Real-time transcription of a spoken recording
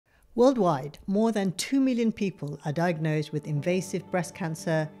Worldwide, more than 2 million people are diagnosed with invasive breast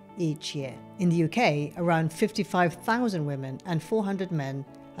cancer each year. In the UK, around 55,000 women and 400 men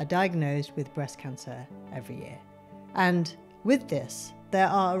are diagnosed with breast cancer every year. And with this, there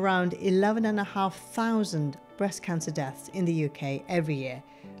are around 11,500 breast cancer deaths in the UK every year,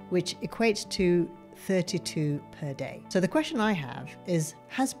 which equates to 32 per day. So the question I have is,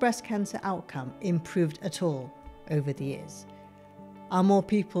 has breast cancer outcome improved at all over the years? Are more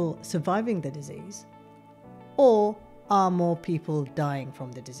people surviving the disease? Or are more people dying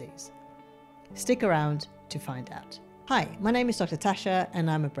from the disease? Stick around to find out. Hi, my name is Dr. Tasha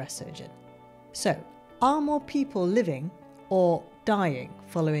and I'm a breast surgeon. So, are more people living or dying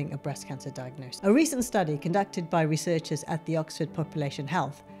following a breast cancer diagnosis? A recent study conducted by researchers at the Oxford Population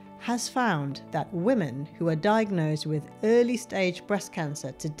Health has found that women who are diagnosed with early stage breast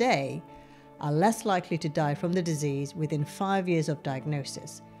cancer today are less likely to die from the disease within 5 years of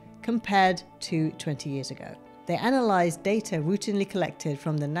diagnosis compared to 20 years ago. They analysed data routinely collected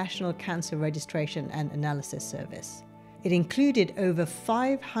from the National Cancer Registration and Analysis Service. It included over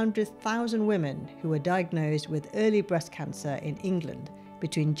 500,000 women who were diagnosed with early breast cancer in England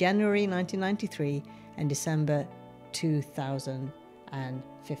between January 1993 and December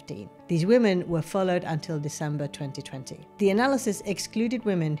 2015. These women were followed until December 2020. The analysis excluded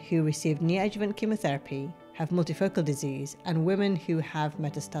women who received neoadjuvant chemotherapy, have multifocal disease, and women who have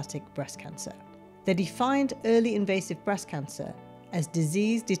metastatic breast cancer. They defined early invasive breast cancer as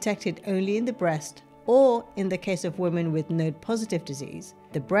disease detected only in the breast, or in the case of women with node-positive disease,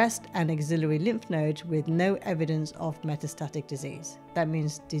 the breast and axillary lymph nodes with no evidence of metastatic disease. That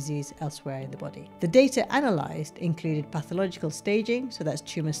means disease elsewhere in the body. The data analysed included pathological staging, so that's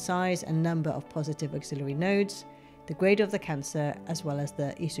tumour size and number of positive axillary nodes, the grade of the cancer, as well as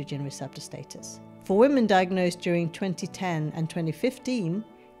the estrogen receptor status. For women diagnosed during 2010 and 2015,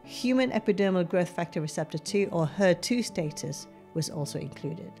 human epidermal growth factor receptor 2 or HER2 status was also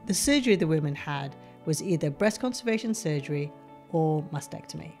included. The surgery the women had was either breast conservation surgery or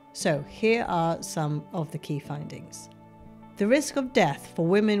mastectomy. So here are some of the key findings. The risk of death for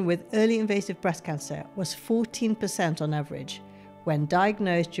women with early invasive breast cancer was 14% on average when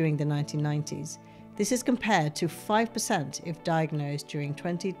diagnosed during the 1990s. This is compared to 5% if diagnosed during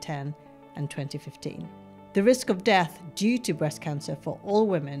 2010 and 2015. The risk of death due to breast cancer for all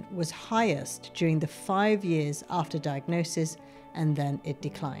women was highest during the 5 years after diagnosis, and then it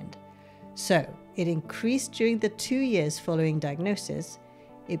declined. So, it increased during the 2 years following diagnosis,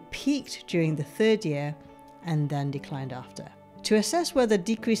 it peaked during the 3rd year, and then declined after. To assess whether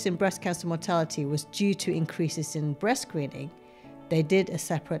decrease in breast cancer mortality was due to increases in breast screening, they did a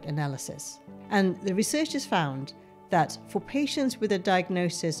separate analysis. And the researchers found that for patients with a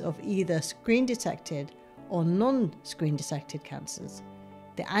diagnosis of either screen-detected or non-screen detected cancers,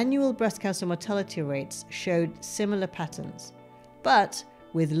 the annual breast cancer mortality rates showed similar patterns, but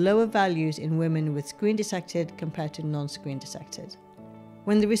with lower values in women with screen detected compared to non-screen detected.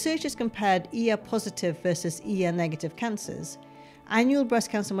 When the researchers compared ER-positive versus ER-negative cancers, annual breast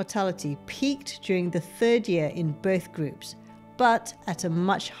cancer mortality peaked during the 3rd year in both groups, but at a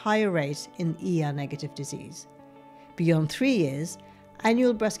much higher rate in ER-negative disease. Beyond 3 years,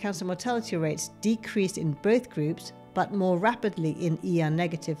 annual breast cancer mortality rates decreased in both groups, but more rapidly in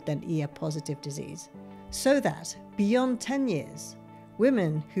ER-negative than ER-positive disease. So that, beyond 10 years,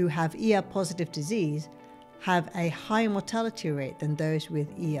 women who have ER-positive disease have a higher mortality rate than those with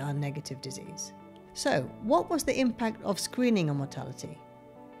ER-negative disease. So, what was the impact of screening on mortality?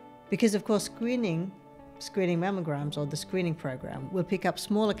 Because of course screening mammograms or the screening program will pick up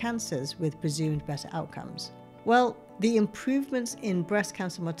smaller cancers with presumed better outcomes. Well, the improvements in breast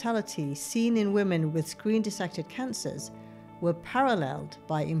cancer mortality seen in women with screen-detected cancers were paralleled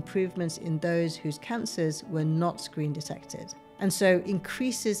by improvements in those whose cancers were not screen-detected. And so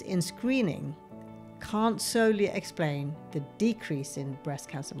increases in screening can't solely explain the decrease in breast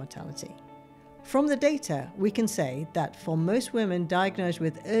cancer mortality. From the data, we can say that for most women diagnosed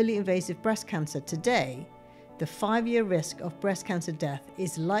with early invasive breast cancer today, the 5-year risk of breast cancer death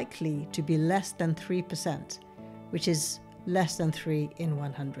is likely to be less than 3%, which is less than 3 in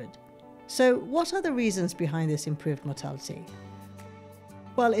 100. So what are the reasons behind this improved mortality?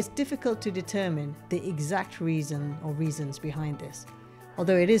 Well, it's difficult to determine the exact reason or reasons behind this,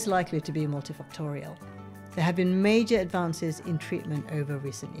 although it is likely to be multifactorial. There have been major advances in treatment over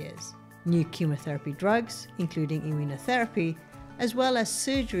recent years. New chemotherapy drugs, including immunotherapy, as well as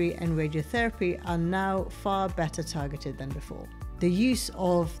surgery and radiotherapy, are now far better targeted than before. The use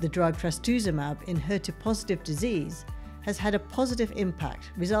of the drug trastuzumab in HER2-positive disease has had a positive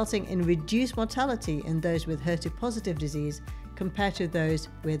impact, resulting in reduced mortality in those with HER2-positive disease compared to those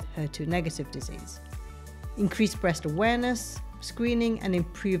with HER2 negative disease. Increased breast awareness, screening, and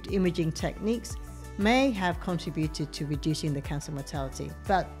improved imaging techniques may have contributed to reducing the cancer mortality,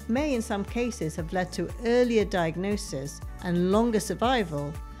 but may in some cases have led to earlier diagnosis and longer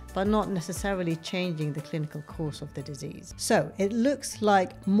survival, but not necessarily changing the clinical course of the disease. So it looks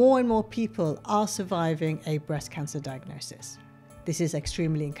like more and more people are surviving a breast cancer diagnosis. This is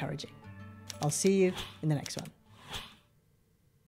extremely encouraging. I'll see you in the next one.